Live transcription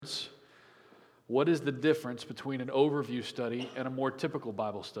What is the difference between an overview study and a more typical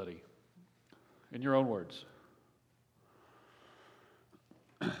Bible study? In your own words.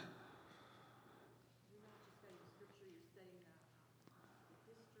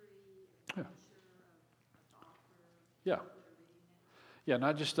 Yeah. Yeah,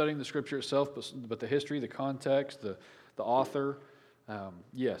 not just studying the Scripture itself, but the history, the context, the author.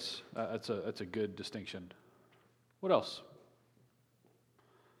 Yes, that's a good distinction. What else?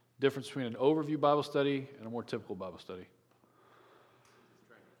 Difference between an overview Bible study and a more typical Bible study.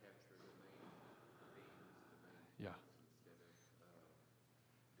 Yeah.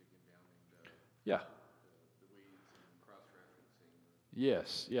 Yeah.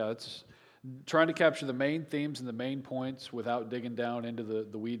 Yes. Yeah, it's trying to capture the main themes and the main points without digging down into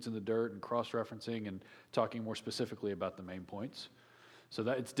the weeds and the dirt and cross-referencing and talking more specifically about the main points. So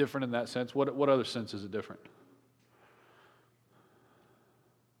that it's different in that sense. What other sense is it different?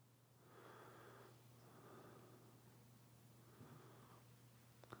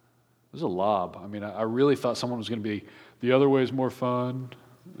 There's a lob. I mean, I really thought someone was going to be, the other way is more fun,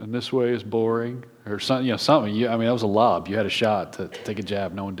 and this way is boring, or something. Something. That was a lob. You had a shot to take a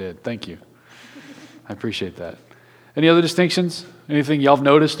jab. No one did. Thank you. I appreciate that. Any other distinctions? Anything y'all have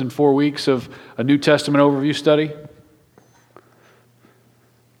noticed in 4 weeks of a New Testament overview study?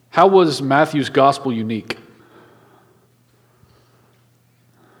 How was Matthew's gospel unique?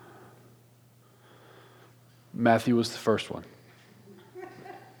 Matthew was the first one.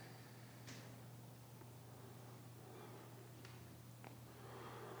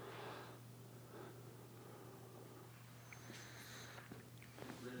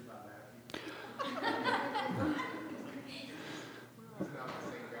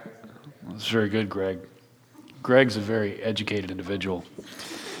 That's very good, Greg. Greg's a very educated individual,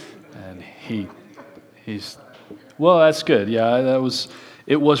 and he's well. That's good. Yeah,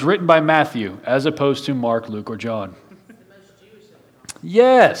 it was written by Matthew as opposed to Mark, Luke, or John.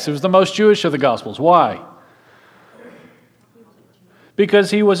 Yes, it was the most Jewish of the Gospels. Why? Because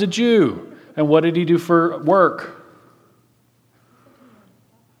he was a Jew, and what did he do for work?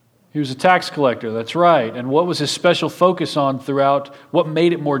 He was a tax collector, that's right. And what was his special focus on throughout? What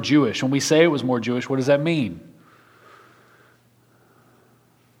made it more Jewish? When we say it was more Jewish, what does that mean?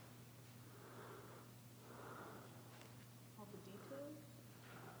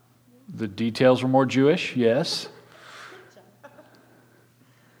 The details were more Jewish, yes.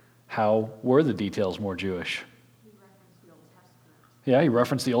 How were the details more Jewish? Yeah, he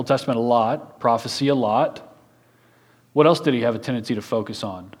referenced the Old Testament a lot, prophecy a lot. What else did he have a tendency to focus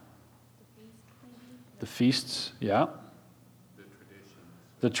on? The feasts, yeah.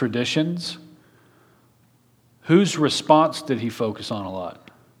 The traditions. Whose response did he focus on a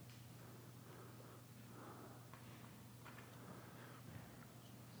lot?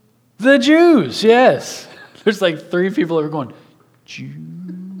 The Jews, yes. There's like 3 people that are going, Jews?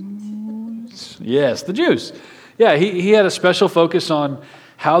 Yes, the Jews. Yeah, he had a special focus on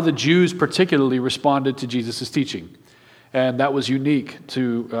how the Jews particularly responded to Jesus' teaching. And that was unique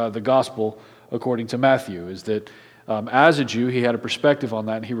to the gospel according to Matthew, is that as a Jew, he had a perspective on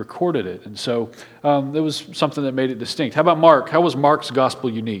that, and he recorded it. And so there was something that made it distinct. How about Mark? How was Mark's gospel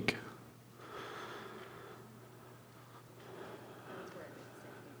unique?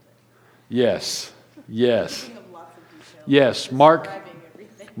 Yes. Yes, Mark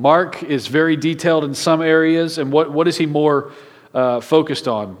is very detailed in some areas, and what is he more focused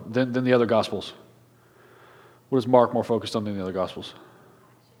on than the other Gospels? What is Mark more focused on than the other Gospels?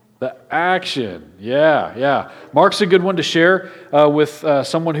 The action, yeah. Mark's a good one to share with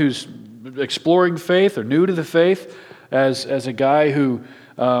someone who's exploring faith or new to the faith, as a guy who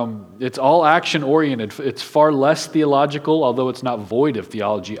it's all action-oriented. It's far less theological, although it's not void of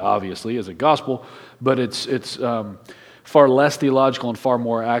theology, obviously, as a gospel, but it's far less theological and far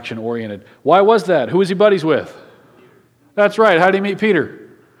more action-oriented. Why was that? Who was he buddies with? That's right. How did he meet Peter?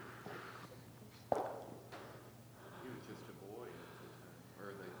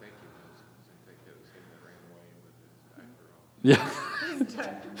 Yeah,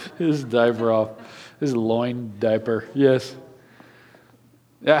 his diaper off, his loin diaper. Yes.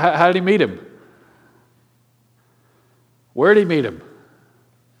 Yeah. How did he meet him? Where did he meet him?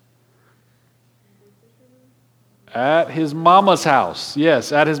 At his mama's house.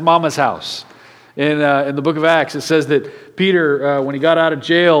 Yes, at his mama's house. In the book of Acts, it says that Peter, when he got out of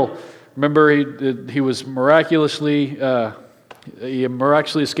jail, remember he was miraculously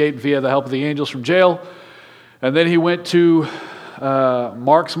escaped via the help of the angels from jail. And then he went to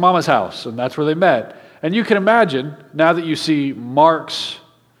Mark's mama's house, and that's where they met. And you can imagine, now that you see Mark's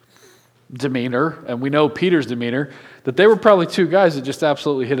demeanor, and we know Peter's demeanor, that they were probably 2 guys that just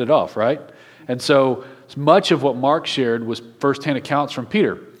absolutely hit it off, right? And so much of what Mark shared was firsthand accounts from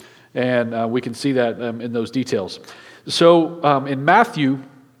Peter. And we can see that in those details. So in Matthew,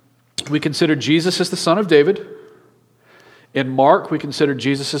 we consider Jesus as the Son of David. In Mark, we consider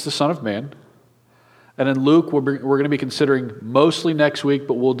Jesus as the Son of Man. And in Luke, we're going to be considering mostly next week,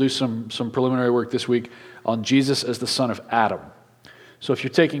 but we'll do some preliminary work this week on Jesus as the son of Adam. So if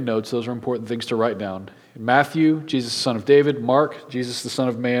you're taking notes, those are important things to write down. In Matthew, Jesus the son of David. Mark, Jesus the son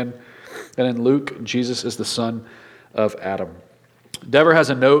of man. And in Luke, Jesus is the son of Adam. Dever has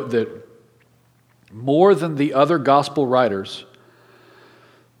a note that more than the other gospel writers,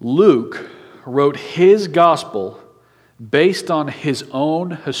 Luke wrote his gospel based on his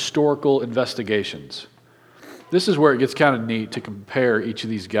own historical investigations. This is where it gets kind of neat to compare each of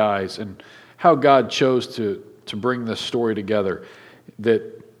these guys and how God chose to bring this story together.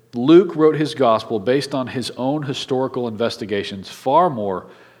 That Luke wrote his gospel based on his own historical investigations far more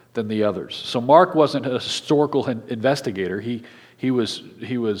than the others. So Mark wasn't a historical investigator. He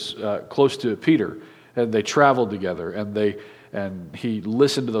was close to Peter, and they traveled together, and he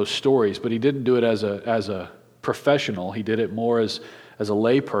listened to those stories, but he didn't do it as a professional. He did it more as a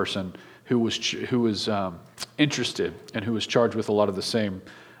lay person who was interested and who was charged with a lot of the same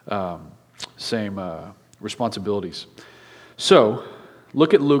responsibilities. So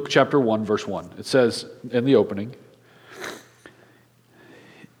look at Luke chapter 1, verse 1. It says in the opening,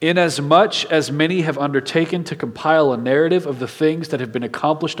 "Inasmuch as many have undertaken to compile a narrative of the things that have been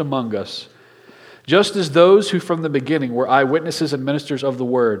accomplished among us, just as those who from the beginning were eyewitnesses and ministers of the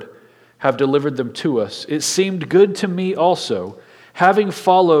word have delivered them to us, it seemed good to me also, having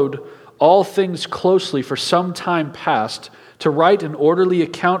followed all things closely for some time past, to write an orderly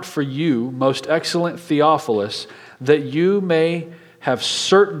account for you, most excellent Theophilus, that you may have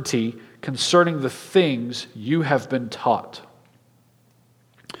certainty concerning the things you have been taught."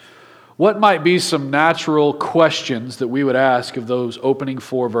 What might be some natural questions that we would ask of those opening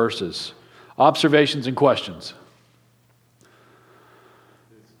 4 verses? Observations and questions.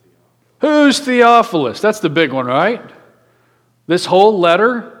 Who's Theophilus? That's the big one, right? This whole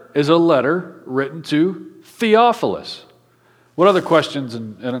letter is a letter written to Theophilus. What other questions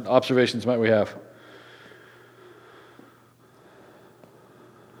and observations might we have?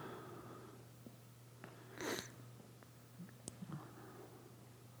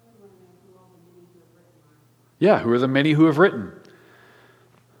 Yeah, who are the many who have written?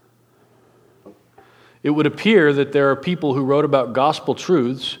 It would appear that there are people who wrote about gospel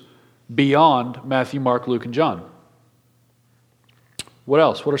truths beyond Matthew, Mark, Luke, and John. What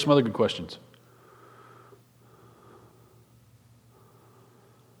else? What are some other good questions?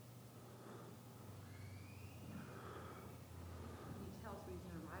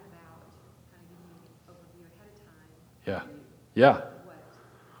 Yeah.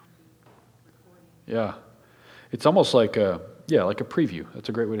 It's almost like a preview. That's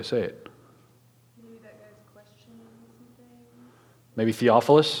a great way to say it. Maybe that guy's questioning some things. Maybe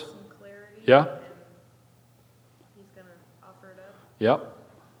Theophilus. Some clarity. Yeah. And he's going to offer it up. Yep.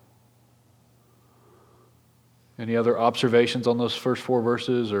 Any other observations on those first 4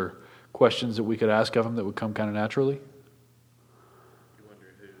 verses or questions that we could ask of him that would come kind of naturally? You wonder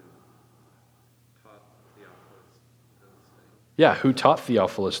who taught Theophilus those things. Yeah, who taught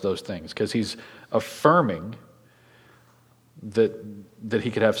Theophilus those things? Because he's affirming that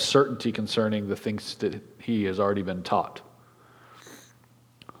he could have certainty concerning the things that he has already been taught.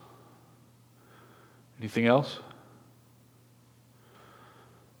 Anything else?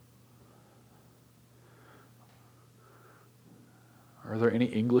 Are there any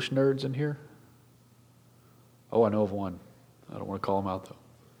English nerds in here? Oh, I know of one. I don't want to call him out, though.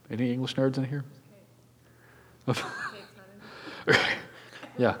 Any English nerds in here?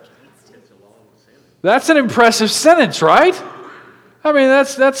 Yeah. That's an impressive sentence, right? I mean,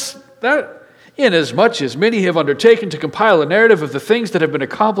 that's that. Inasmuch as many have undertaken to compile a narrative of the things that have been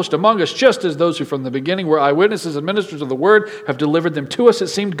accomplished among us, just as those who from the beginning were eyewitnesses and ministers of the word have delivered them to us, it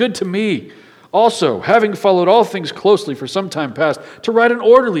seemed good to me also, having followed all things closely for some time past, to write an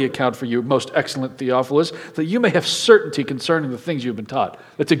orderly account for you, most excellent Theophilus, that you may have certainty concerning the things you have been taught.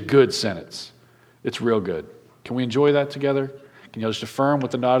 That's a good sentence. It's real good. Can we enjoy that together? Can you just affirm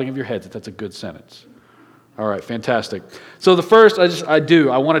with the nodding of your head that that's a good sentence? All right, fantastic. So the first,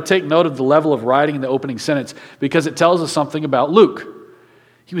 I want to take note of the level of writing in the opening sentence because it tells us something about Luke.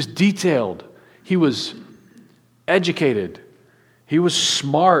 He was detailed. He was educated. He was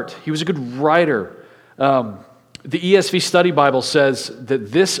smart. He was a good writer. The ESV Study Bible says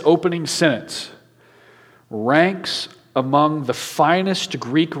that this opening sentence ranks among the finest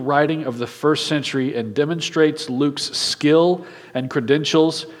Greek writing of the first century and demonstrates Luke's skill and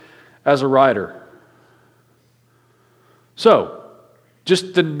credentials as a writer. So,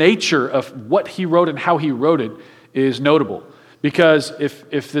 just the nature of what he wrote and how he wrote it is notable. Because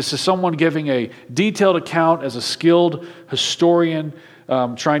if this is someone giving a detailed account as a skilled historian,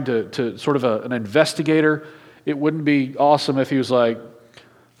 trying to sort of an investigator, it wouldn't be awesome if he was like,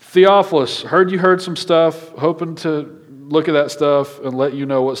 Theophilus, heard you heard some stuff, hoping to look at that stuff and let you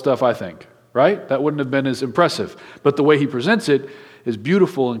know what stuff I think, right? That wouldn't have been as impressive. But the way he presents it is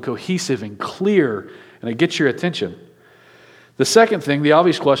beautiful and cohesive and clear, and it gets your attention. The second thing, the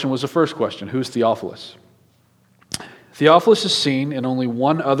obvious question, was the first question. Who's Theophilus? Theophilus is seen in only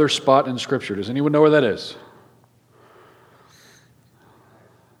one other spot in Scripture. Does anyone know where that is?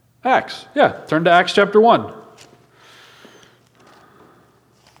 Acts. Yeah, turn to Acts chapter 1.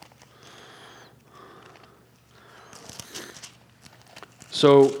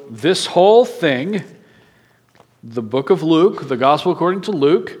 So this whole thing, the book of Luke, the gospel according to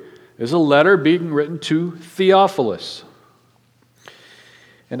Luke, is a letter being written to Theophilus.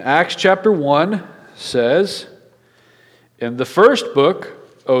 And Acts chapter 1 says, in the first book,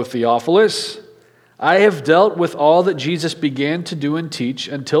 O Theophilus, I have dealt with all that Jesus began to do and teach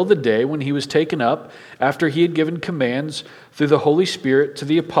until the day when he was taken up, after he had given commands through the Holy Spirit to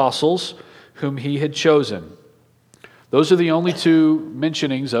the apostles whom he had chosen. Those are the only two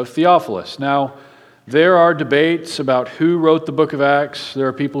mentionings of Theophilus. Now, there are debates about who wrote the book of Acts. There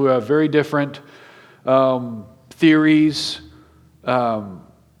are people who have very different theories.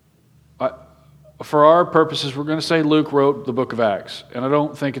 For our purposes, we're going to say Luke wrote the book of Acts, and I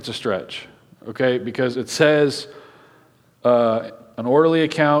don't think it's a stretch, okay? Because it says, an orderly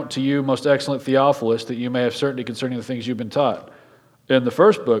account to you, most excellent Theophilus, that you may have certainty concerning the things you've been taught. In the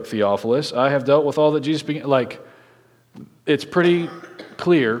first book, Theophilus, I have dealt with all that Jesus began, it's pretty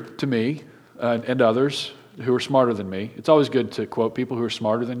clear to me and others who are smarter than me. It's always good to quote people who are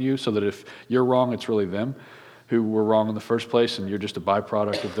smarter than you so that if you're wrong, it's really them who were wrong in the first place and you're just a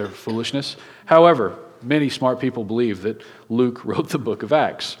byproduct of their foolishness. However, many smart people believe that Luke wrote the book of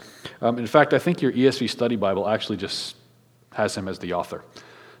Acts. In fact, I think your ESV study Bible actually just has him as the author.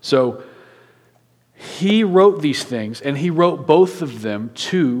 So he wrote these things, and he wrote both of them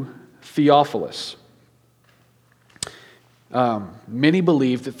to Theophilus. Many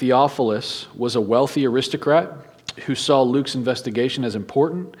believe that Theophilus was a wealthy aristocrat who saw Luke's investigation as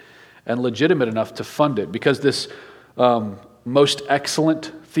important and legitimate enough to fund it. Because this most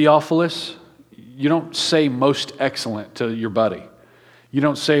excellent Theophilus, you don't say most excellent to your buddy. You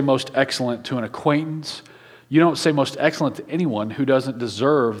don't say most excellent to an acquaintance. You don't say most excellent to anyone who doesn't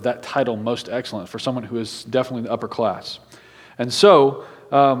deserve that title most excellent, for someone who is definitely the upper class. And so,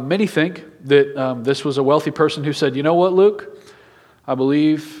 many think that this was a wealthy person who said, you know what, Luke? I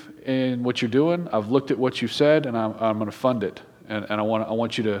believe in what you're doing. I've looked at what you've said, and I'm going to fund it. And I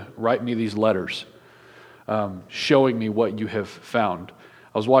want you to write me these letters showing me what you have found.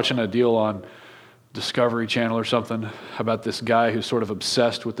 I was watching a deal on Discovery Channel or something about this guy who's sort of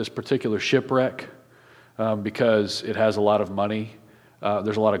obsessed with this particular shipwreck because it has a lot of money.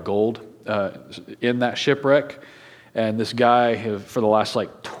 There's a lot of gold in that shipwreck. And this guy, for the last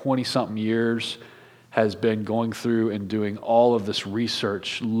 20-something years, has been going through and doing all of this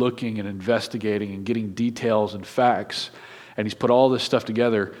research, looking and investigating and getting details and facts. And he's put all this stuff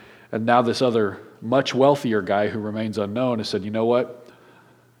together. And now this other, much wealthier guy who remains unknown has said, you know what?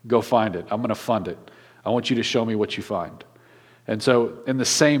 Go find it. I'm going to fund it. I want you to show me what you find. And so in the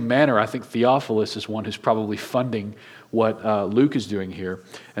same manner, I think Theophilus is one who's probably funding what Luke is doing here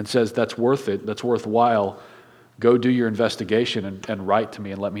and says that's worth it, that's worthwhile. Go do your investigation and write to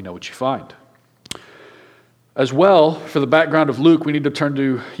me and let me know what you find. As well, for the background of Luke, we need to turn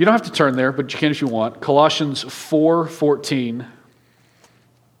to, you don't have to turn there, but you can if you want, Colossians 4:14.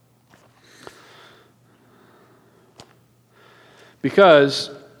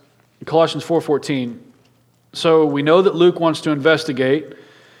 Because Colossians 4:14, so we know that Luke wants to investigate.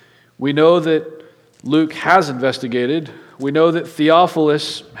 We know that Luke has investigated. We know that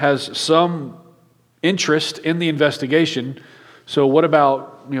Theophilus has some interest in the investigation. So what about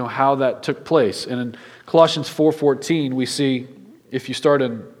how that took place? And in Colossians 4:14, we see, if you start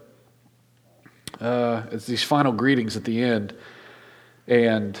in, it's these final greetings at the end,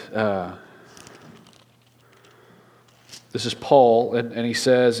 and this is Paul, and he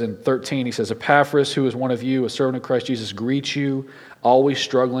says in 13, he says, Epaphras, who is one of you, a servant of Christ Jesus, greets you, always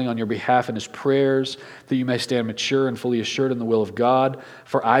struggling on your behalf in his prayers, that you may stand mature and fully assured in the will of God.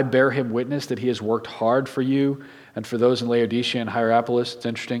 For I bear him witness that he has worked hard for you and for those in Laodicea and Hierapolis. It's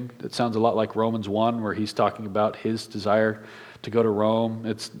interesting. It sounds a lot like Romans 1, where he's talking about his desire to go to Rome.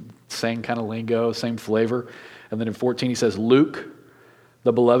 It's same kind of lingo, same flavor. And then in 14, he says, Luke,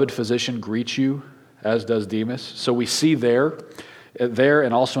 the beloved physician, greets you, as does Demas. So we see there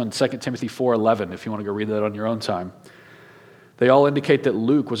and also in 2 Timothy 4:11, if you want to go read that on your own time. They all indicate that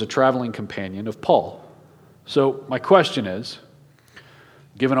Luke was a traveling companion of Paul. So my question is,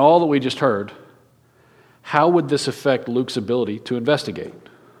 given all that we just heard, how would this affect Luke's ability to investigate?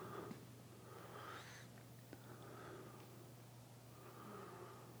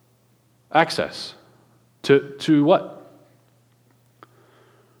 Access. To what?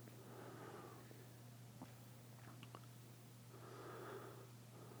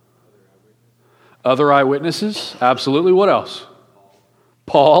 Other eyewitnesses? Absolutely. What else?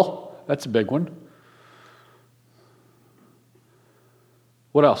 Paul. That's a big one.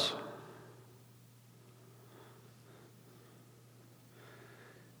 What else?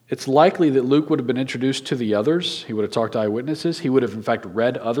 It's likely that Luke would have been introduced to the others. He would have talked to eyewitnesses. He would have, in fact,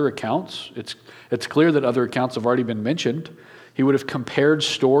 read other accounts. It's clear that other accounts have already been mentioned. He would have compared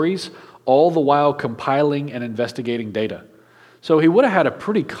stories, all the while compiling and investigating data. So he would have had a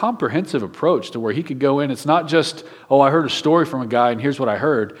pretty comprehensive approach to where he could go in. It's not just, oh, I heard a story from a guy and here's what I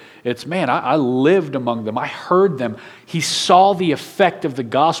heard. It's, man, I lived among them. I heard them. He saw the effect of the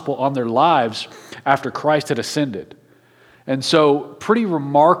gospel on their lives after Christ had ascended. And so pretty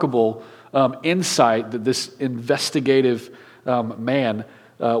remarkable insight that this investigative man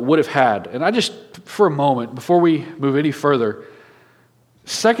would have had. And I just, for a moment, before we move any further,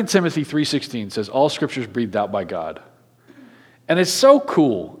 2 Timothy 3:16 says, all scripture is breathed out by God. And it's so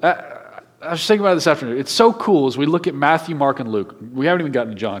cool. I was thinking about it this afternoon. It's so cool as we look at Matthew, Mark, and Luke. We haven't even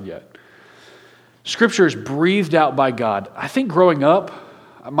gotten to John yet. Scripture is breathed out by God. I think growing up,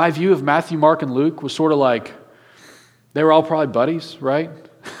 my view of Matthew, Mark, and Luke was sort of like, they were all probably buddies, right?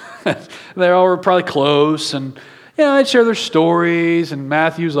 They all were probably close, and they'd share their stories, and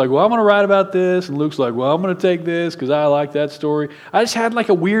Matthew's like, well, I'm going to write about this, and Luke's like, well, I'm going to take this because I like that story. I just had like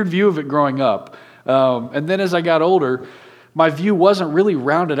a weird view of it growing up. And then as I got older, my view wasn't really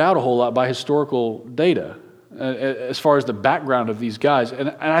rounded out a whole lot by historical data as far as the background of these guys. And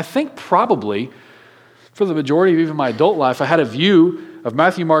I think probably for the majority of even my adult life, I had a view of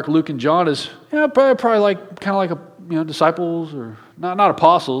Matthew, Mark, Luke, and John as probably like kind of like disciples, or not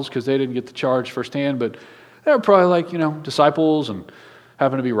apostles because they didn't get the charge firsthand, but they were probably like disciples and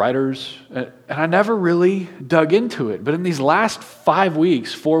happened to be writers. And I never really dug into it. But in these last 5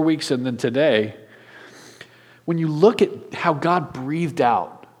 weeks, 4 weeks, and then today, when you look at how God breathed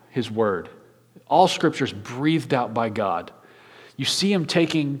out His Word, all Scripture is breathed out by God, you see Him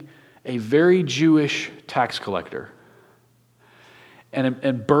taking a very Jewish tax collector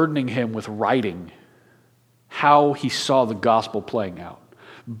and burdening him with writing how he saw the gospel playing out,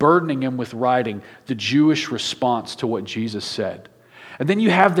 burdening him with writing the Jewish response to what Jesus said. And then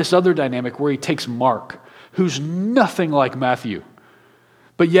you have this other dynamic where he takes Mark, who's nothing like Matthew,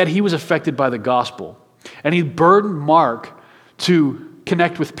 but yet he was affected by the gospel. And he burdened Mark to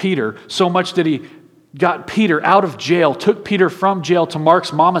connect with Peter so much that he got Peter out of jail, took Peter from jail to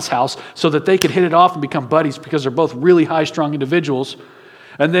Mark's mama's house so that they could hit it off and become buddies because they're both really high-strung individuals.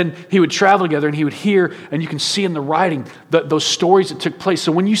 And then he would travel together and he would hear, and you can see in the writing, those stories that took place.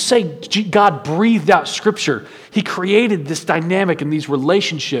 So when you say God breathed out Scripture, He created this dynamic and these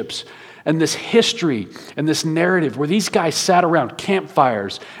relationships and this history and this narrative where these guys sat around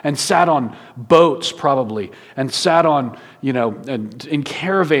campfires and sat on boats probably and sat on, in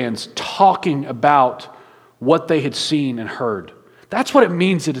caravans talking about what they had seen and heard. That's what it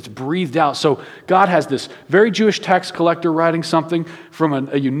means that it's breathed out. So God has this very Jewish tax collector writing something from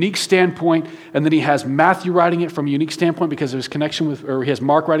a unique standpoint, and then He has Matthew writing it from a unique standpoint because of his connection with, or He has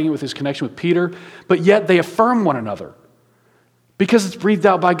Mark writing it with his connection with Peter, but yet they affirm one another because it's breathed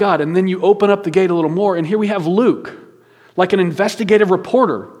out by God. And then you open up the gate a little more, and here we have Luke, like an investigative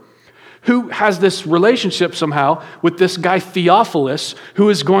reporter, who has this relationship somehow with this guy Theophilus, who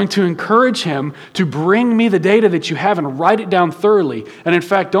is going to encourage him to bring me the data that you have and write it down thoroughly. And in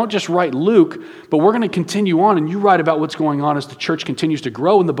fact, don't just write Luke, but we're going to continue on, and you write about what's going on as the church continues to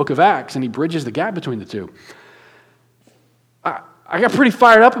grow in the book of Acts, and he bridges the gap between the two. I got pretty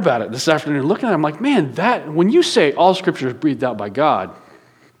fired up about it this afternoon. Looking at it, I'm like, man, when you say all Scripture is breathed out by God,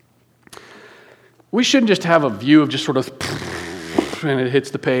 we shouldn't just have a view of just sort of, and it hits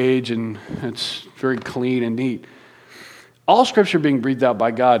the page and it's very clean and neat. All Scripture being breathed out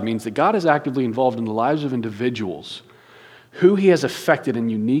by God means that God is actively involved in the lives of individuals who He has affected in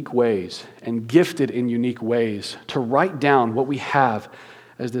unique ways and gifted in unique ways to write down what we have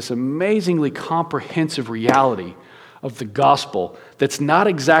as this amazingly comprehensive reality of the gospel that's not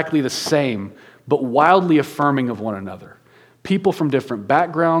exactly the same, but wildly affirming of one another. People from different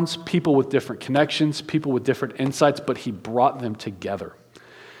backgrounds, people with different connections, people with different insights, but He brought them together.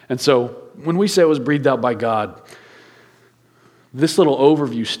 And so when we say it was breathed out by God, this little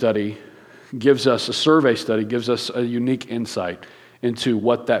overview study gives us, a survey study, gives us a unique insight into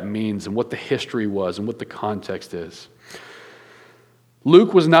what that means and what the history was and what the context is.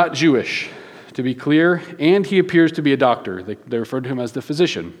 Luke was not Jewish, to be clear, and he appears to be a doctor. They referred to him as the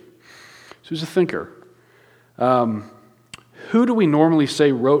physician. So he's a thinker. Who do we normally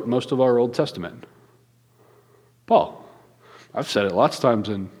say wrote most of our Old Testament? Paul. I've said it lots of times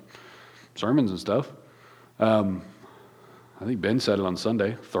in sermons and stuff. I think Ben said it on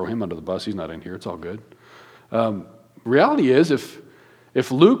Sunday. Throw him under the bus. He's not in here. It's all good. Reality is,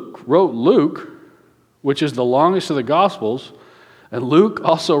 if Luke wrote Luke, which is the longest of the Gospels, and Luke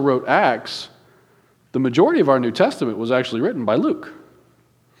also wrote Acts, the majority of our New Testament was actually written by Luke.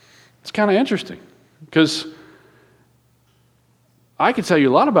 It's kind of interesting because I could tell you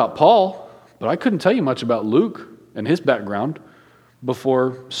a lot about Paul, but I couldn't tell you much about Luke and his background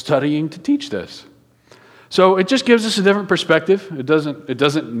before studying to teach this. So it just gives us a different perspective. It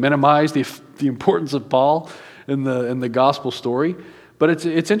doesn't minimize the importance of Paul in the gospel story, but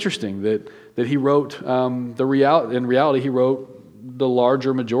it's interesting that he wrote in reality he wrote the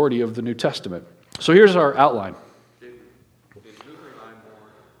larger majority of the New Testament. So here's our outline. Did Luke rely more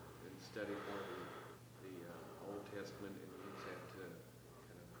and study more the Old Testament and use that to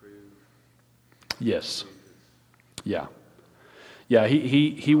kind of prove Yes. Jesus? Yeah. Yeah,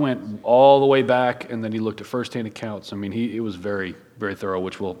 he went all the way back, and then he looked at first-hand accounts. I mean, it was very, very thorough,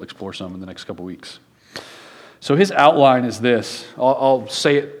 which we'll explore some in the next couple weeks. So his outline is this. I'll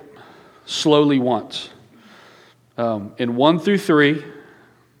say it slowly once. In 1 through 3,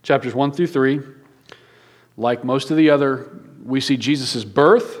 chapters 1 through 3, like most of the other, we see Jesus'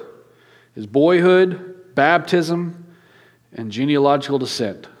 birth, his boyhood, baptism, and genealogical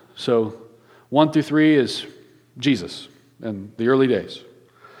descent. So 1 through 3 is Jesus and the early days.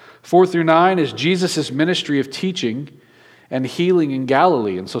 4 through 9 is Jesus' ministry of teaching and healing in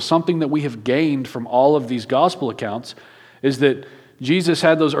Galilee. And so something that we have gained from all of these gospel accounts is that Jesus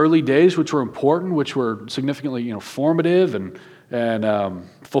had those early days which were important, which were significantly formative and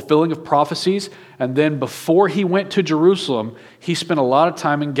fulfilling of prophecies. And then before he went to Jerusalem, he spent a lot of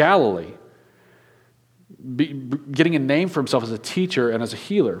time in Galilee, getting a name for himself as a teacher and as a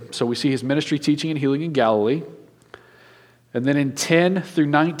healer. So we see his ministry, teaching, and healing in Galilee. And then in 10 through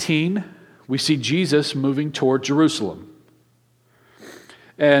 19, we see Jesus moving toward Jerusalem.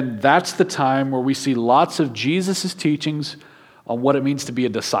 And that's the time where we see lots of Jesus' teachings on what it means to be a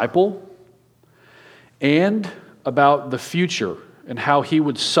disciple and about the future and how he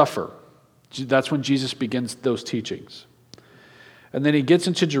would suffer. That's when Jesus begins those teachings. And then he gets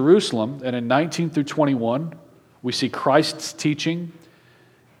into Jerusalem, and in 19 through 21, we see Christ's teaching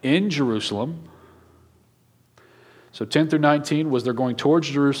in Jerusalem. So 10 through 19 was they're going towards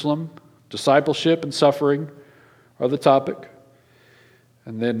Jerusalem. Discipleship and suffering are the topic.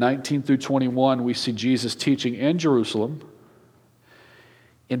 And then 19 through 21, we see Jesus teaching in Jerusalem.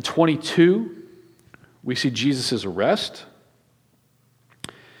 In 22, we see Jesus' arrest.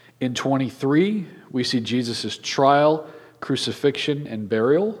 In 23, we see Jesus' trial, crucifixion, and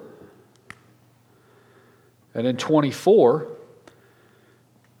burial. And in 24,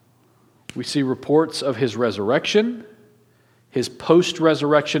 we see reports of his resurrection, his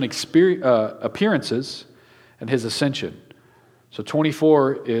post-resurrection appearances, and his ascension. So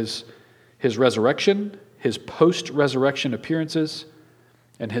 24 is his resurrection, his post-resurrection appearances,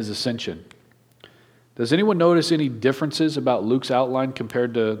 and his ascension. Does anyone notice any differences about Luke's outline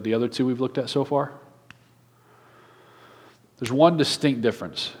compared to the other two we've looked at so far? There's one distinct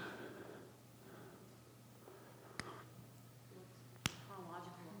difference.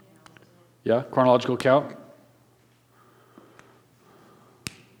 Yeah, chronological account.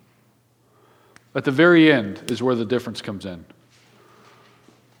 At the very end is where the difference comes in.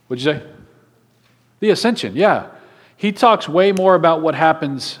 What'd you say? The ascension, yeah. He talks way more about what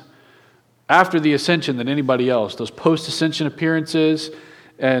happens after the ascension than anybody else, those post-ascension appearances.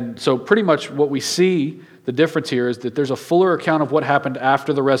 And so pretty much what we see, the difference here is that there's a fuller account of what happened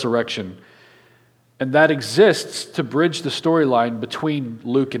after the resurrection. And that exists to bridge the storyline between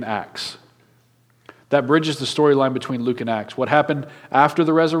Luke and Acts. That bridges the storyline between Luke and Acts. What happened after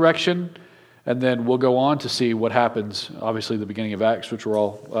the resurrection, and then we'll go on to see what happens, obviously, the beginning of Acts, which we're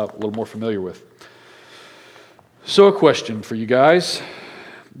all a little more familiar with. So a question for you guys.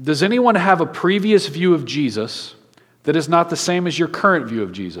 Does anyone have a previous view of Jesus that is not the same as your current view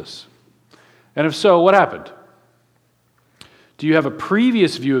of Jesus? And if so, what happened? Do you have a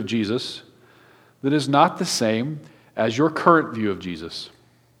previous view of Jesus that is not the same as your current view of Jesus?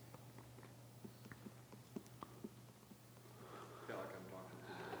 I feel like I'm talking to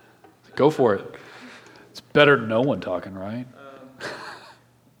Go for it. It's better than no one talking, right?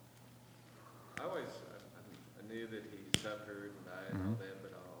 I knew that he suffered and died and all that,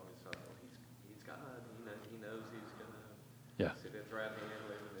 but I always thought, well, he's God. He knows he's going to Yeah. sit at the right hand,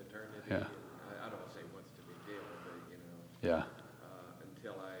 live in eternity. Yeah. And I don't want to say what's the big deal, but Yeah.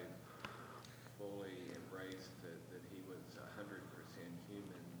 until I fully embraced that he was 100%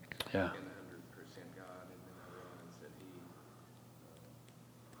 human Yeah. and 100% God, and then I realized that he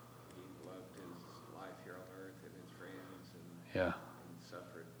loved his life here on earth and his friends Yeah. and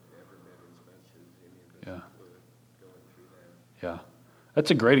suffered every bit as much as any of us Yeah. would going through that. Yeah.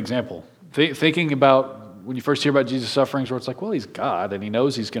 That's a great example. Thinking about when you first hear about Jesus' sufferings, where it's like, well, he's God, and he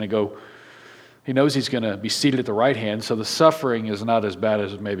knows he's going to be seated at the right hand, so the suffering is not as bad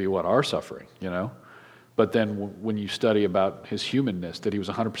as maybe what our suffering, But then when you study about his humanness, that he was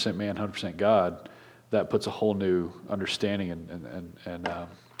 100% man, 100% God, that puts a whole new understanding and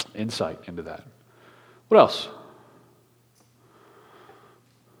insight into that. What else?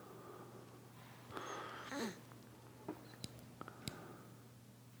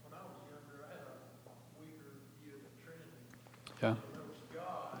 When I was younger, I had a weaker view of the Trinity. Yeah. There was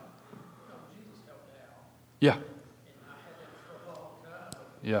God, Jesus helped out, Yeah. and I had that for a long time.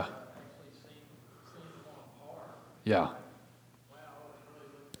 But Yeah. I actually seen one apart. Yeah. Wow, I was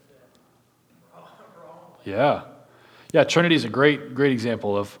really looking at that wrong. Yeah. Yeah, Trinity is a great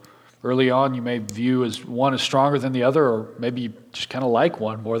example of early on you may view as one is stronger than the other, or maybe you just kind of like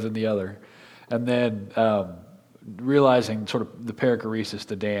one more than the other. And then realizing sort of the perichoresis,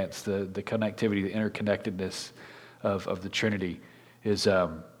 the dance, the connectivity, the interconnectedness of the Trinity is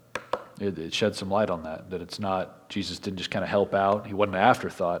it sheds some light on that it's not, Jesus didn't just kind of help out. He wasn't an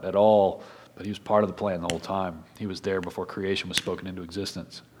afterthought at all, but he was part of the plan the whole time. He was there before creation was spoken into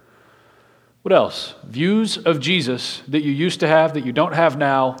existence. What else? Views of Jesus that you used to have that you don't have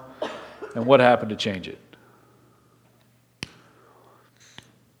now, and what happened to change it?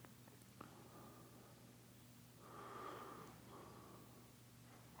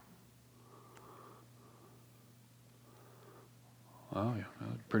 Oh, yeah,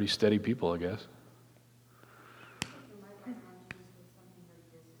 pretty steady people, I guess.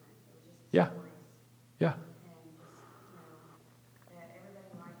 Yeah. Yeah.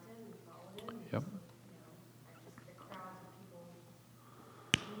 Yep.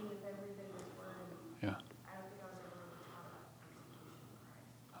 Yeah.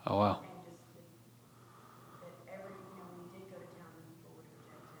 Oh, wow.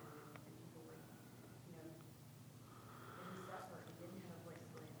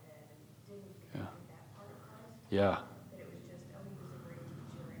 Yeah.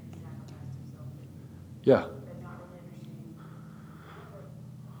 Yeah.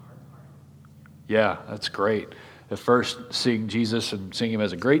 Yeah, that's great. At first, seeing Jesus and seeing him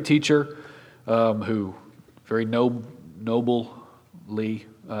as a great teacher who very nobly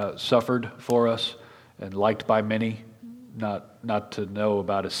suffered for us and liked by many, not to know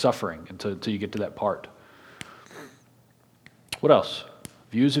about his suffering until you get to that part. What else?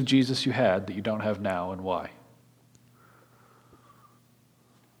 Views of Jesus you had that you don't have now, and why?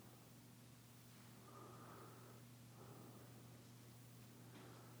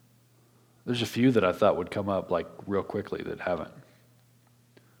 There's a few that I thought would come up like real quickly that haven't.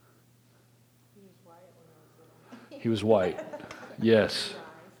 He was white when I was little. He was white. Yes.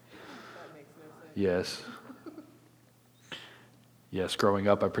 That makes no sense. Yes. Yes, growing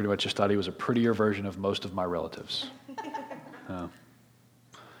up, I pretty much just thought he was a prettier version of most of my relatives.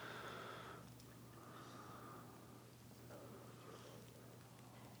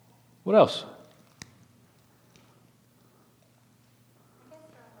 What else?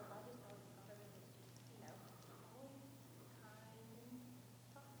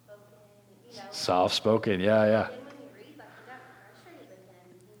 Soft spoken, yeah. Then when you read, like, you got frustrated with him.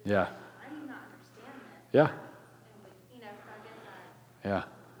 He's Yeah. like, I do not understand this. Yeah. And, so I guess Yeah. I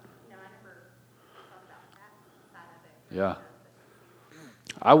never thought about that side of it. Yeah.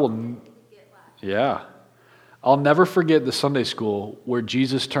 I will. Yeah. I'll never forget the Sunday school where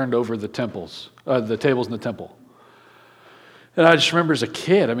Jesus turned over the tables in the temple. And I just remember as a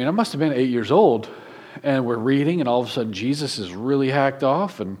kid, I must have been 8 years old, and we're reading, and all of a sudden Jesus is really hacked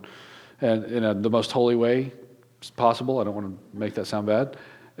off and in the most holy way possible. I don't want to make that sound bad.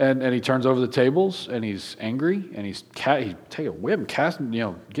 And he turns over the tables, and he's angry, and he's taking a whip and casting,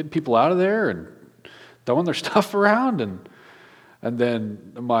 getting people out of there and throwing their stuff around. And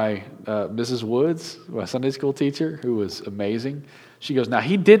then my Mrs. Woods, my Sunday school teacher, who was amazing, she goes, "Now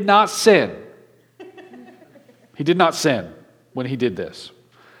he did not sin. He did not sin when he did this."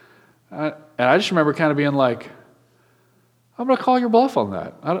 And I just remember kind of being like, "I'm going to call your bluff on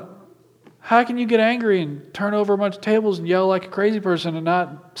that. How can you get angry and turn over a bunch of tables and yell like a crazy person and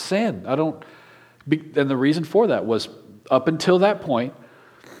not sin? And the reason for that was, up until that point,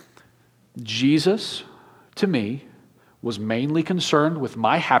 Jesus, to me, was mainly concerned with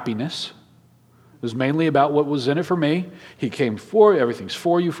my happiness. It was mainly about what was in it for me. He came for you, everything's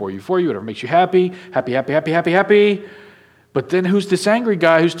for you, whatever makes you happy, happy, happy, happy, happy, happy. But then who's this angry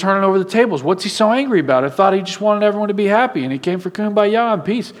guy who's turning over the tables? What's he so angry about? I thought he just wanted everyone to be happy, and he came for kumbaya and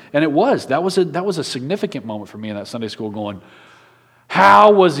peace. And it was. That was a significant moment for me in that Sunday school, going,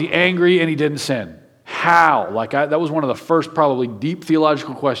 how was he angry and he didn't sin? How? That was one of the first probably deep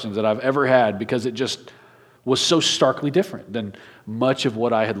theological questions that I've ever had, because it just was so starkly different than much of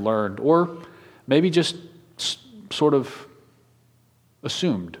what I had learned, or maybe just sort of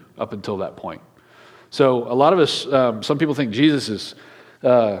assumed up until that point. So a lot of us, some people think Jesus is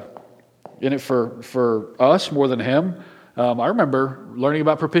in it for us more than him. I remember learning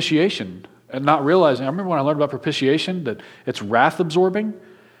about propitiation and not realizing, I remember when I learned about propitiation, that it's wrath absorbing,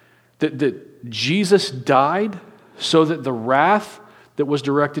 that Jesus died so that the wrath that was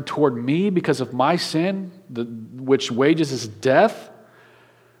directed toward me because of my sin, which wages is death,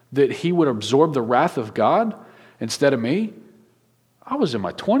 that he would absorb the wrath of God instead of me. I was in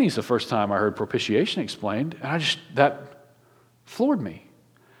my 20s the first time I heard propitiation explained, and that floored me.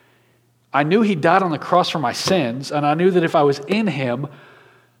 I knew he died on the cross for my sins, and I knew that if I was in him,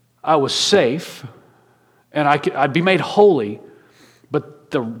 I was safe, and I'd be made holy.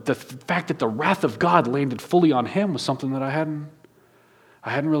 But the fact that the wrath of God landed fully on him was something that I hadn't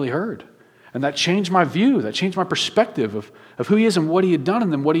really heard. And that changed my view, that changed my perspective of who he is and what he had done,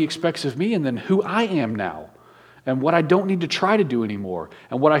 and then what he expects of me, and then who I am now, and what I don't need to try to do anymore,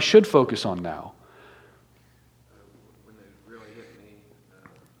 and what I should focus on now. When it really hit me,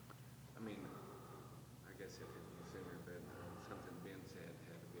 I guess it hit me sooner, but something Ben said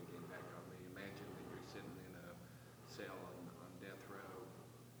had a big impact on me. Imagine that you're sitting in a cell on death row,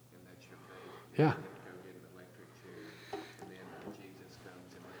 and that's your fate. Yeah. You have to go get an electric chair, and then Jesus comes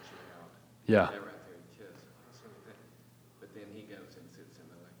and lets you out. Yeah. That right there, just something. But then he goes and sits in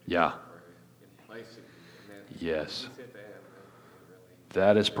the electric Yeah. chair in place of you. And then Yes. he said that, really.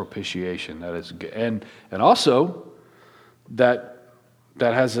 That is propitiation. That is good. And also, that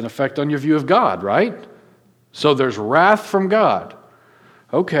has an effect on your view of God, right? So there's wrath from God.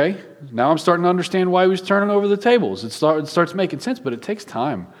 Okay, now I'm starting to understand why he was turning over the tables. It starts making sense, but it takes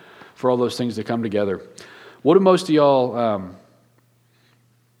time for all those things to come together. What do most of y'all,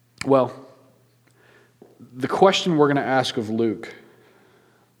 the question we're going to ask of Luke,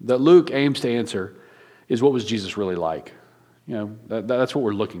 that Luke aims to answer, is what was Jesus really like? You know, that's what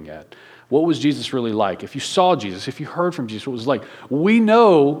we're looking at. What was Jesus really like? If you saw Jesus, if you heard from Jesus, what was it like? We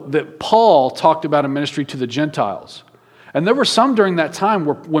know that Paul talked about a ministry to the Gentiles. And there were some during that time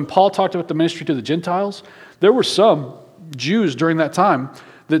when Paul talked about the ministry to the Gentiles, there were some Jews during that time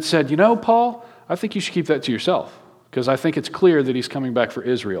that said, you know, Paul, I think you should keep that to yourself, because I think it's clear that he's coming back for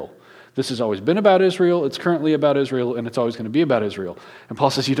Israel. This has always been about Israel, it's currently about Israel, and it's always going to be about Israel. And Paul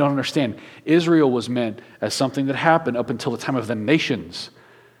says, you don't understand. Israel was meant as something that happened up until the time of the nations.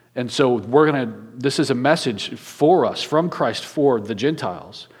 And so this is a message for us, from Christ for the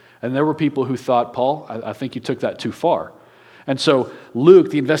Gentiles. And there were people who thought, Paul, I think you took that too far. And so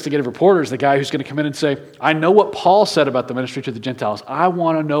Luke, the investigative reporter, is the guy who's going to come in and say, I know what Paul said about the ministry to the Gentiles. I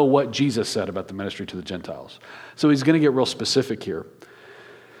want to know what Jesus said about the ministry to the Gentiles. So he's going to get real specific here.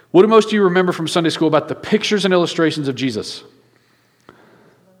 What do most of you remember from Sunday school about the pictures and illustrations of Jesus?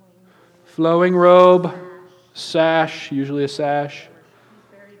 Flowing robe, sash, usually a sash.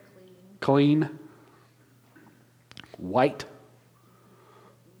 Very clean. Clean. White.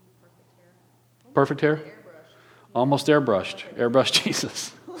 Perfect hair? Almost airbrushed. Airbrushed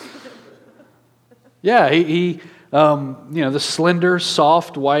Jesus. Yeah, he the slender,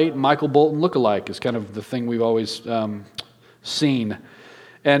 soft, white Michael Bolton lookalike is kind of the thing we've always seen.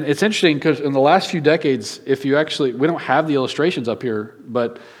 And it's interesting because in the last few decades, we don't have the illustrations up here,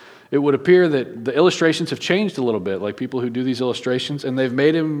 but it would appear that the illustrations have changed a little bit, like people who do these illustrations, and they've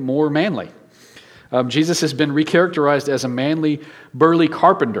made him more manly. Jesus has been recharacterized as a manly, burly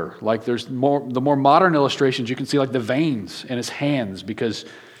carpenter. Like the more modern illustrations, you can see like the veins in his hands because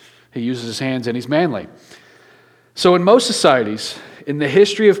he uses his hands and he's manly. So in most societies, in the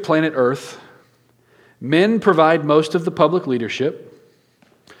history of planet Earth, men provide most of the public leadership.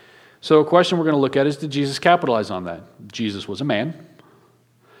 So a question we're going to look at is, did Jesus capitalize on that? Jesus was a man.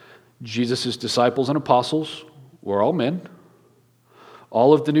 Jesus' disciples and apostles were all men.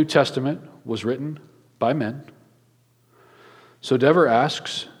 All of the New Testament was written by men. So Dever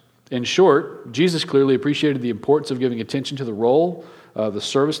asks, in short, Jesus clearly appreciated the importance of giving attention to the role the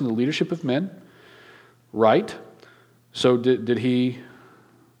service and the leadership of men, right? So did he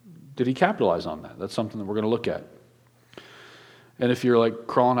capitalize on that? That's something that we're going to look at. And if you're like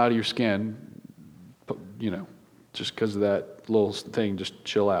crawling out of your skin, just because of that little thing, just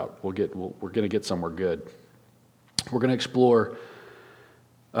chill out. We're going to get somewhere good. We're going to explore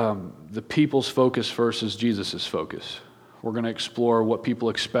the people's focus versus Jesus' focus. We're going to explore what people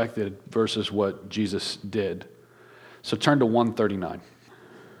expected versus what Jesus did. So turn to 139.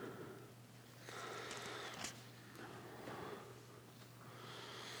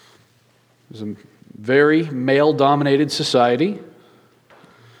 It's a very male-dominated society.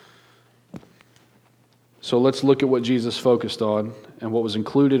 So let's look at what Jesus focused on and what was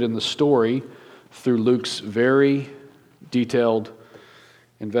included in the story through Luke's very detailed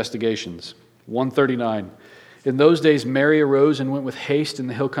investigations. 139. In those days, Mary arose and went with haste in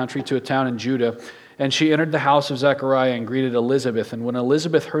the hill country to a town in Judah, and she entered the house of Zechariah and greeted Elizabeth. And when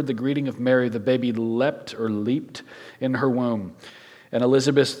Elizabeth heard the greeting of Mary, the baby leaped in her womb. And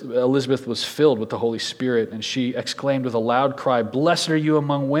Elizabeth was filled with the Holy Spirit, and she exclaimed with a loud cry, "Blessed are you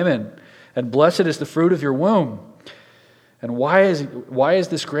among women, and blessed is the fruit of your womb. And why is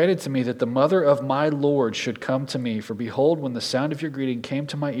this granted to me, that the mother of my Lord should come to me? For behold, when the sound of your greeting came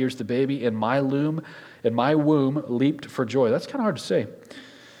to my ears, the baby in my womb leaped for joy." That's kind of hard to say.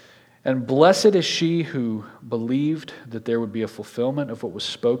 "And blessed is she who believed that there would be a fulfillment of what was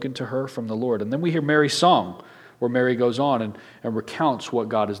spoken to her from the Lord." And then we hear Mary's song, where Mary goes on and recounts what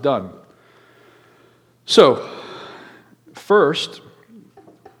God has done. So, first,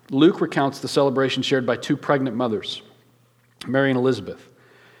 Luke recounts the celebration shared by two pregnant mothers, Mary and Elizabeth.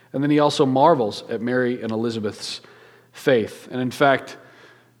 And then he also marvels at Mary and Elizabeth's faith. And in fact,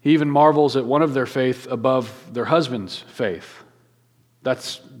 he even marvels at one of their faith above their husband's faith.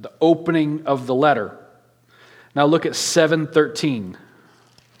 That's the opening of the letter. Now look at 7:13.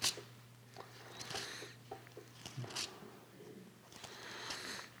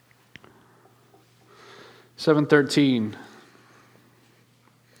 7:13.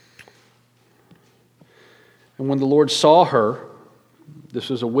 "And when the Lord saw her,"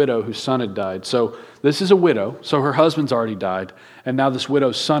 this was a widow whose son had died. So this is a widow, so her husband's already died, and now this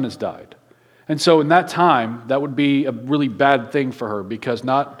widow's son has died. And so in that time, that would be a really bad thing for her, because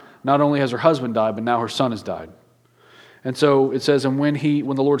not only has her husband died, but now her son has died. And so it says, "And when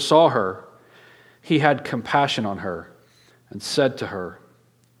the Lord saw her, he had compassion on her and said to her,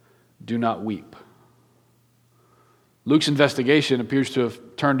 'Do not weep.'" Luke's investigation appears to have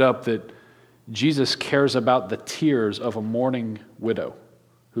turned up that Jesus cares about the tears of a mourning widow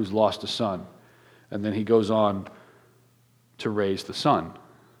who's lost a son. And then he goes on to raise the son.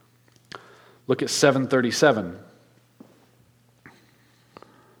 Look at 7:37.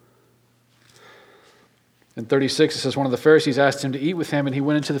 In 36, it says, "One of the Pharisees asked him to eat with him, and he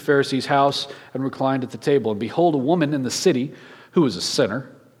went into the Pharisee's house and reclined at the table. And behold, a woman in the city who was a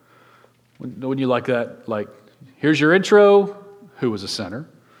sinner." Wouldn't you like that? Like, here's your intro, who was a sinner.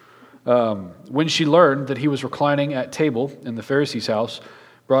 When she learned that he was reclining at table in the Pharisee's house,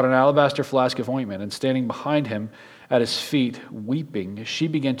 brought an alabaster flask of ointment, and standing behind him at his feet, weeping, she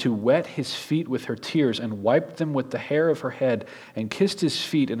began to wet his feet with her tears, and wiped them with the hair of her head, and kissed his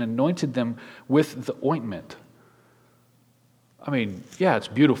feet, and anointed them with the ointment. I mean, yeah, it's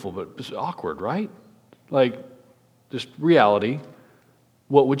beautiful, but it's awkward, right? Like, just reality.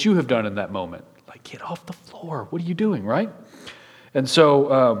 What would you have done in that moment? Like, get off the floor. What are you doing, right? And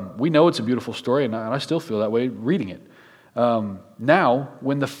so we know it's a beautiful story, and I still feel that way reading it. Now,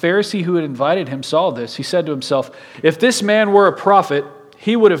 when the Pharisee who had invited him saw this, he said to himself, "If this man were a prophet,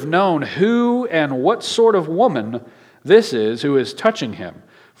 he would have known who and what sort of woman this is who is touching him,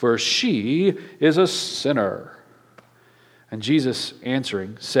 for she is a sinner." And Jesus,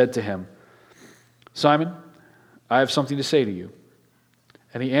 answering, said to him, "Simon, I have something to say to you."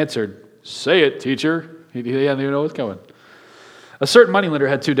 And he answered, "Say it, teacher." He didn't even know what's coming. "A certain moneylender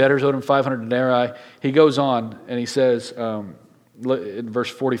had two debtors, owed him 500 denarii. He goes on and he says, in verse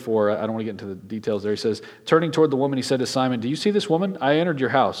 44, I don't want to get into the details there. He says, turning toward the woman, he said to Simon, "Do you see this woman? I entered your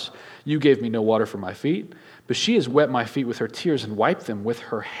house. You gave me no water for my feet, but she has wet my feet with her tears and wiped them with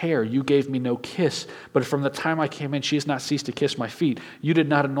her hair. You gave me no kiss, but from the time I came in, she has not ceased to kiss my feet. You did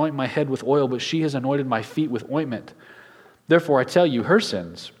not anoint my head with oil, but she has anointed my feet with ointment. Therefore I tell you, her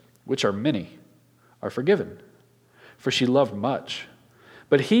sins, which are many, are forgiven, for she loved much.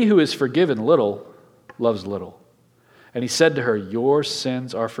 But he who is forgiven little loves little." And he said to her, "Your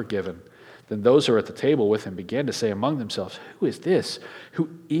sins are forgiven." Then those who were at the table with him began to say among themselves, "Who is this who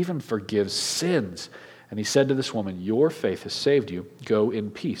even forgives sins?" And he said to this woman, "Your faith has saved you. Go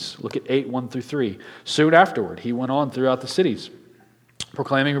in peace." Look at 8:1-3. "Soon afterward, he went on throughout the cities,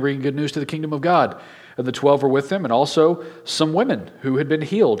 proclaiming and bringing good news to the kingdom of God. And the 12 were with him, and also some women who had been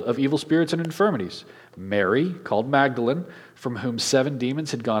healed of evil spirits and infirmities. Mary, called Magdalene, from whom 7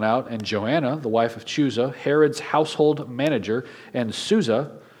 demons had gone out, and Joanna, the wife of Chuza, Herod's household manager, and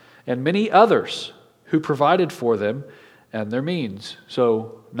Susa, and many others who provided for them and their means.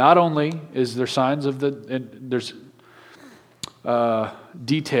 So not only is there signs of there's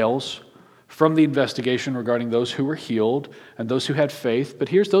details from the investigation regarding those who were healed and those who had faith, but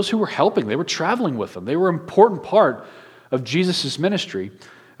here's those who were helping. They were traveling with them. They were an important part of Jesus' ministry,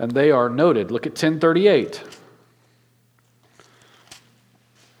 and they are noted. Look at 1038.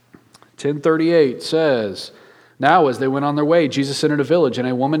 1038 says, "Now as they went on their way, Jesus entered a village, and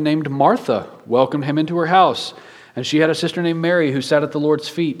a woman named Martha welcomed him into her house. And she had a sister named Mary who sat at the Lord's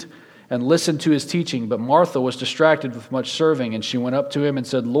feet and listened to his teaching. But Martha was distracted with much serving, and she went up to him and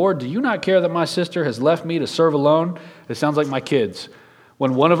said, 'Lord, do you not care that my sister has left me to serve alone?'" It sounds like my kids.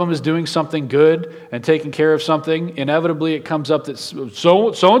 When one of them is doing something good and taking care of something, inevitably it comes up that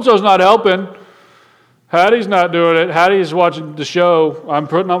so-and-so's not helping. Hattie's not doing it. Hattie's watching the show. I'm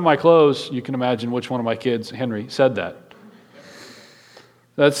putting on my clothes. You can imagine which one of my kids, Henry, said that.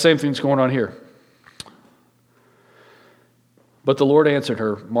 That's the same thing's going on here. But the Lord answered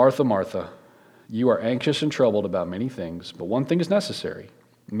her, "Martha, Martha, you are anxious and troubled about many things, but one thing is necessary.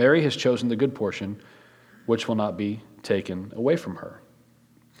 Mary has chosen the good portion, which will not be taken away from her."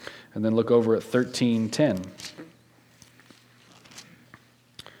 And then look over at 13:10.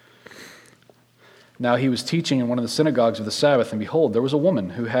 "Now he was teaching in one of the synagogues of the Sabbath, and behold, there was a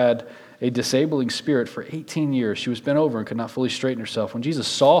woman who had a disabling spirit for 18 years. She was bent over and could not fully straighten herself. When Jesus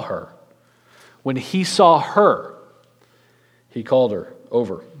saw her, he called her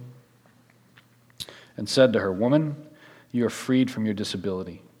over and said to her, 'Woman, you are freed from your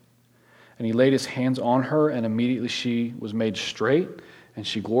disability.' And he laid his hands on her, and immediately she was made straight, and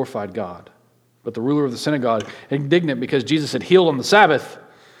she glorified God. But the ruler of the synagogue, indignant because Jesus had healed on the Sabbath,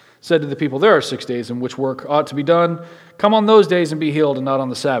 said to the people, 'There are 6 days in which work ought to be done. Come on those days and be healed, and not on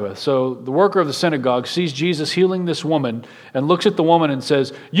the Sabbath.' So the worker of the synagogue sees Jesus healing this woman and looks at the woman and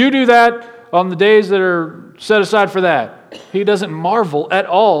says, 'You do that on the days that are set aside for that.' He doesn't marvel at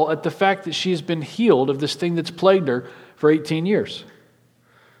all at the fact that she's been healed of this thing that's plagued her for 18 years.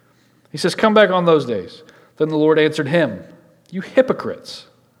 He says, 'Come back on those days.' Then the Lord answered him, 'You hypocrites!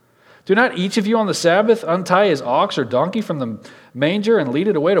 Do not each of you on the Sabbath untie his ox or donkey from the manger and lead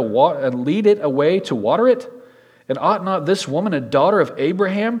it away to water it? And ought not this woman, a daughter of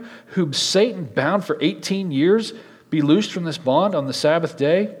Abraham, whom Satan bound for 18 years, be loosed from this bond on the Sabbath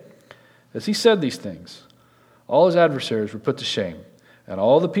day?' As he said these things, all his adversaries were put to shame, and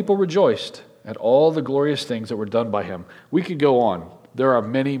all the people rejoiced at all the glorious things that were done by him." We could go on. There are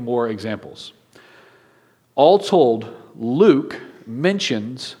many more examples. All told, Luke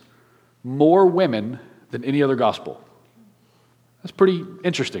mentions more women than any other gospel. That's pretty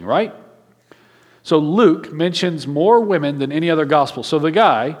interesting, right? So Luke mentions more women than any other gospel. So the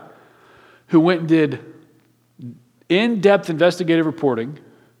guy who went and did in-depth investigative reporting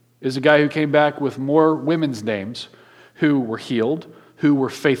is a guy who came back with more women's names who were healed, who were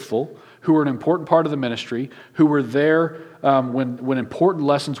faithful, who were an important part of the ministry, who were there when important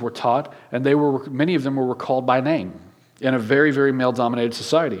lessons were taught, and many of them were recalled by name in a very, very male-dominated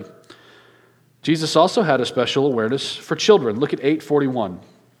society. Jesus also had a special awareness for children. Look at 8:41.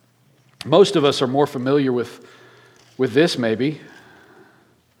 Most of us are more familiar with this, maybe.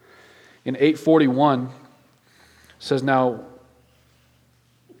 In 8:41, it says, "Now,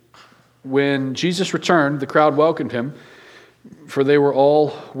 when Jesus returned, the crowd welcomed him, for they were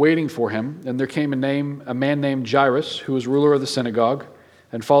all waiting for him. And there came a man named Jairus, who was ruler of the synagogue.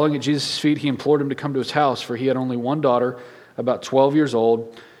 And falling at Jesus' feet, he implored him to come to his house, for he had only one daughter, about 12 years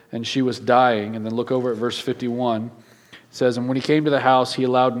old, and she was dying." And then look over at verse 51. It says, "And when he came to the house, he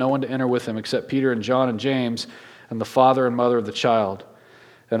allowed no one to enter with him except Peter and John and James and the father and mother of the child.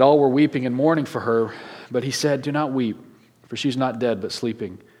 And all were weeping and mourning for her. But he said, 'Do not weep, for she is not dead, but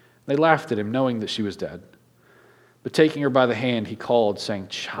sleeping.' They laughed at him, knowing that she was dead. But taking her by the hand, he called, saying,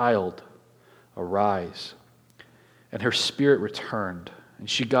 'Child, arise.' And her spirit returned, and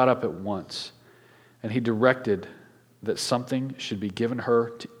she got up at once. And he directed that something should be given her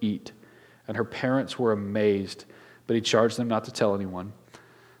to eat. And her parents were amazed, but he charged them not to tell anyone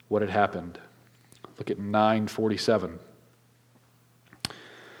what had happened." Look at 9:47.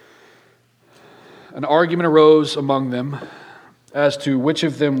 "An argument arose among them as to which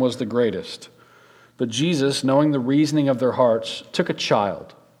of them was the greatest. But Jesus, knowing the reasoning of their hearts, took a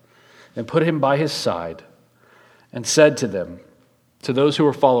child and put him by his side and said to them," to those who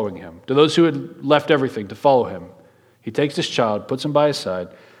were following him, to those who had left everything to follow him, He takes this child, puts him by his side,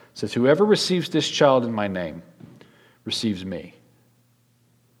 says, whoever receives this child in my name receives me.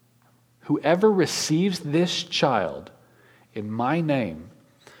 Whoever receives this child in my name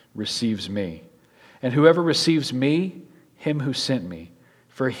receives me. And whoever receives me, him who sent me.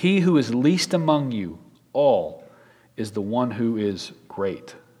 For he who is least among you all is the one who is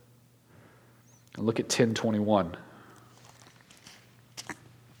great. And look at 10:21.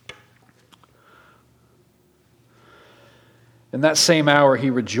 In that same hour he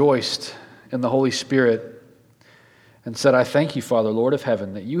rejoiced in the Holy Spirit and said, I thank you, Father, Lord of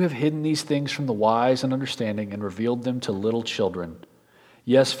heaven, that you have hidden these things from the wise and understanding and revealed them to little children.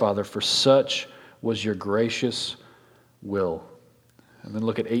 Yes, Father, for such was your gracious will. And then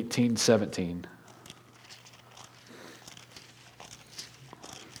look at 18:17.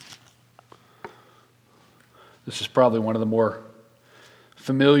 This is probably one of the more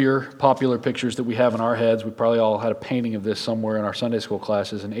familiar, popular pictures that we have in our heads. We probably all had a painting of this somewhere in our Sunday school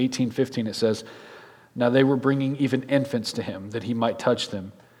classes. In 18:15 it says, now they were bringing even infants to him, that he might touch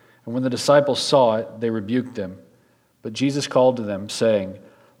them. And when the disciples saw it, they rebuked them. But Jesus called to them, saying,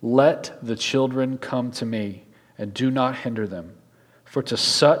 let the children come to me, and do not hinder them. For to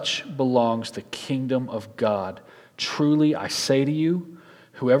such belongs the kingdom of God. Truly I say to you,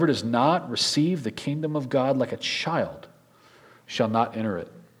 whoever does not receive the kingdom of God like a child shall not enter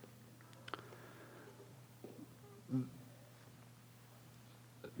it.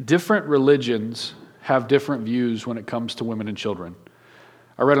 Different religions have different views when it comes to women and children.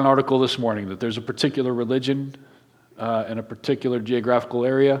 I read an article this morning that there's a particular religion in a particular geographical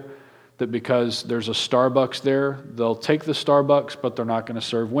area that because there's a Starbucks there, they'll take the Starbucks, but they're not going to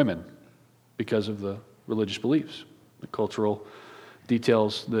serve women because of the religious beliefs, the cultural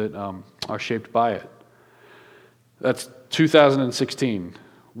details that are shaped by it. That's 2016.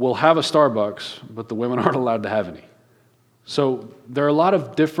 We'll have a Starbucks, but the women aren't allowed to have any. So there are a lot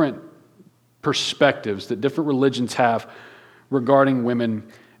of different perspectives that different religions have regarding women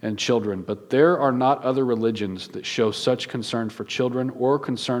and children, but there are not other religions that show such concern for children or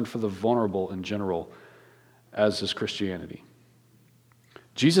concern for the vulnerable in general as is Christianity.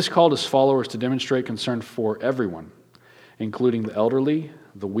 Jesus called his followers to demonstrate concern for everyone, including the elderly,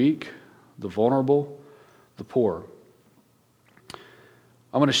 the weak, the vulnerable, the poor.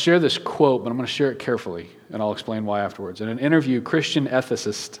 I'm going to share this quote, but I'm going to share it carefully, and I'll explain why afterwards. In an interview, Christian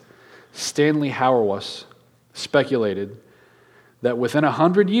ethicist Stanley Hauerwas speculated that within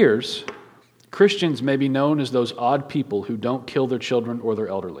 100 years, Christians may be known as those odd people who don't kill their children or their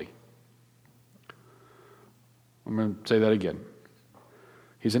elderly. I'm going to say that again.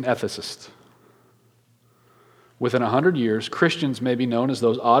 He's an ethicist. Within 100 years, Christians may be known as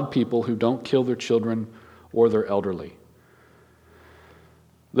those odd people who don't kill their children or their elderly.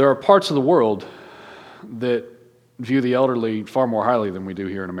 There are parts of the world that view the elderly far more highly than we do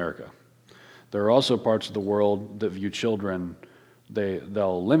here in America. There are also parts of the world that view children,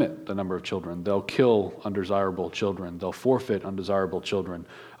 they'll limit the number of children. They'll kill undesirable children. They'll forfeit undesirable children.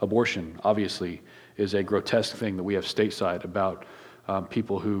 Abortion, obviously, is a grotesque thing that we have stateside about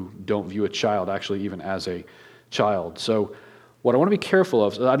people who don't view a child actually even as a child. So what I want to be careful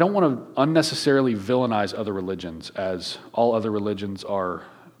of, I don't want to unnecessarily villainize other religions as all other religions are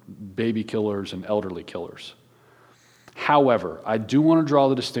baby killers and elderly killers. However, I do want to draw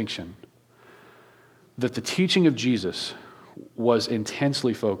the distinction that the teaching of Jesus was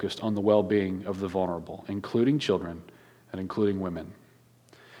intensely focused on the well-being of the vulnerable, including children and including women.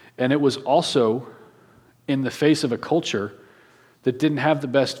 And it was also in the face of a culture that didn't have the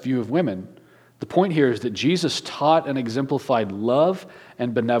best view of women. The point here is that Jesus taught and exemplified love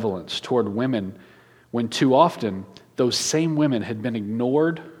and benevolence toward women when too often those same women had been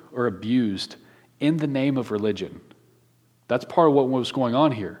ignored or abused in the name of religion. That's part of what was going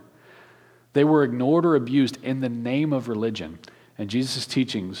on here. They were ignored or abused in the name of religion. And Jesus'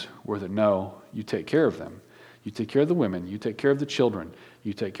 teachings were that no, you take care of them. You take care of the women. You take care of the children.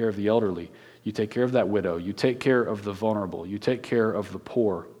 You take care of the elderly. You take care of that widow. You take care of the vulnerable. You take care of the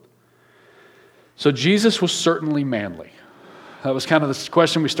poor. So Jesus was certainly manly. That was kind of the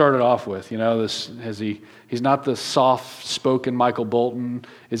question we started off with. You know, he's not the soft-spoken Michael Bolton.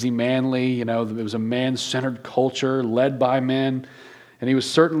 Is he manly? You know, it was a man-centered culture led by men, and he was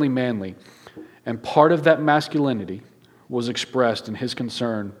certainly manly. And part of that masculinity was expressed in his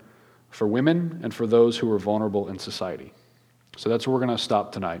concern for women and for those who were vulnerable in society. So that's where we're going to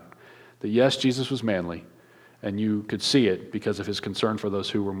stop tonight. That yes, Jesus was manly, and you could see it because of his concern for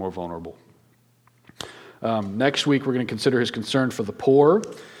those who were more vulnerable. Next week, we're going to consider his concern for the poor,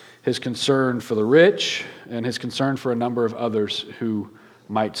 his concern for the rich, and his concern for a number of others who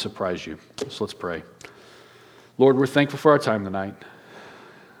might surprise you. So let's pray. Lord, we're thankful for our time tonight.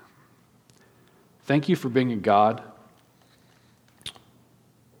 Thank you for being a God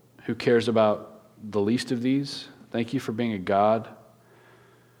who cares about the least of these. Thank you for being a God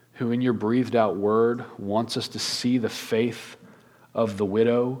who in your breathed out word wants us to see the faith of the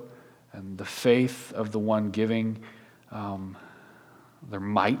widow and the faith of the one giving their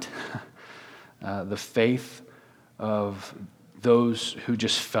mite, the faith of those who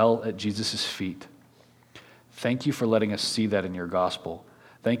just fell at Jesus' feet. Thank you for letting us see that in your gospel.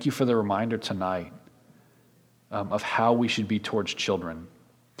 Thank you for the reminder tonight of how we should be towards children.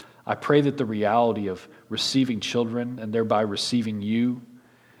 I pray that the reality of receiving children and thereby receiving you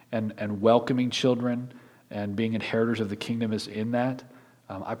and welcoming children and being inheritors of the kingdom is in that.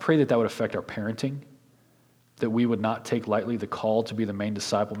 I pray that that would affect our parenting, that we would not take lightly the call to be the main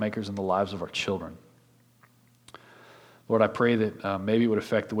disciple makers in the lives of our children. Lord, I pray that maybe it would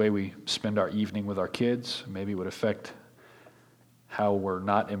affect the way we spend our evening with our kids. Maybe it would affect how we're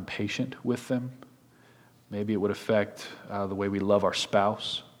not impatient with them. Maybe it would affect the way we love our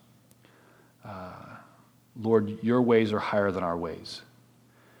spouse. Lord, your ways are higher than our ways,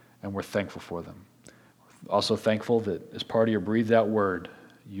 and we're thankful for them. Also thankful that as part of your breathed out word,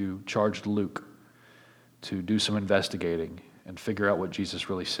 you charged Luke to do some investigating and figure out what Jesus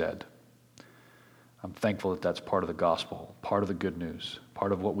really said. I'm thankful that that's part of the gospel, part of the good news,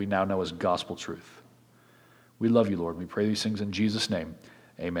 part of what we now know as gospel truth. We love you, Lord. We pray these things in Jesus' name.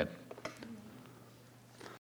 Amen.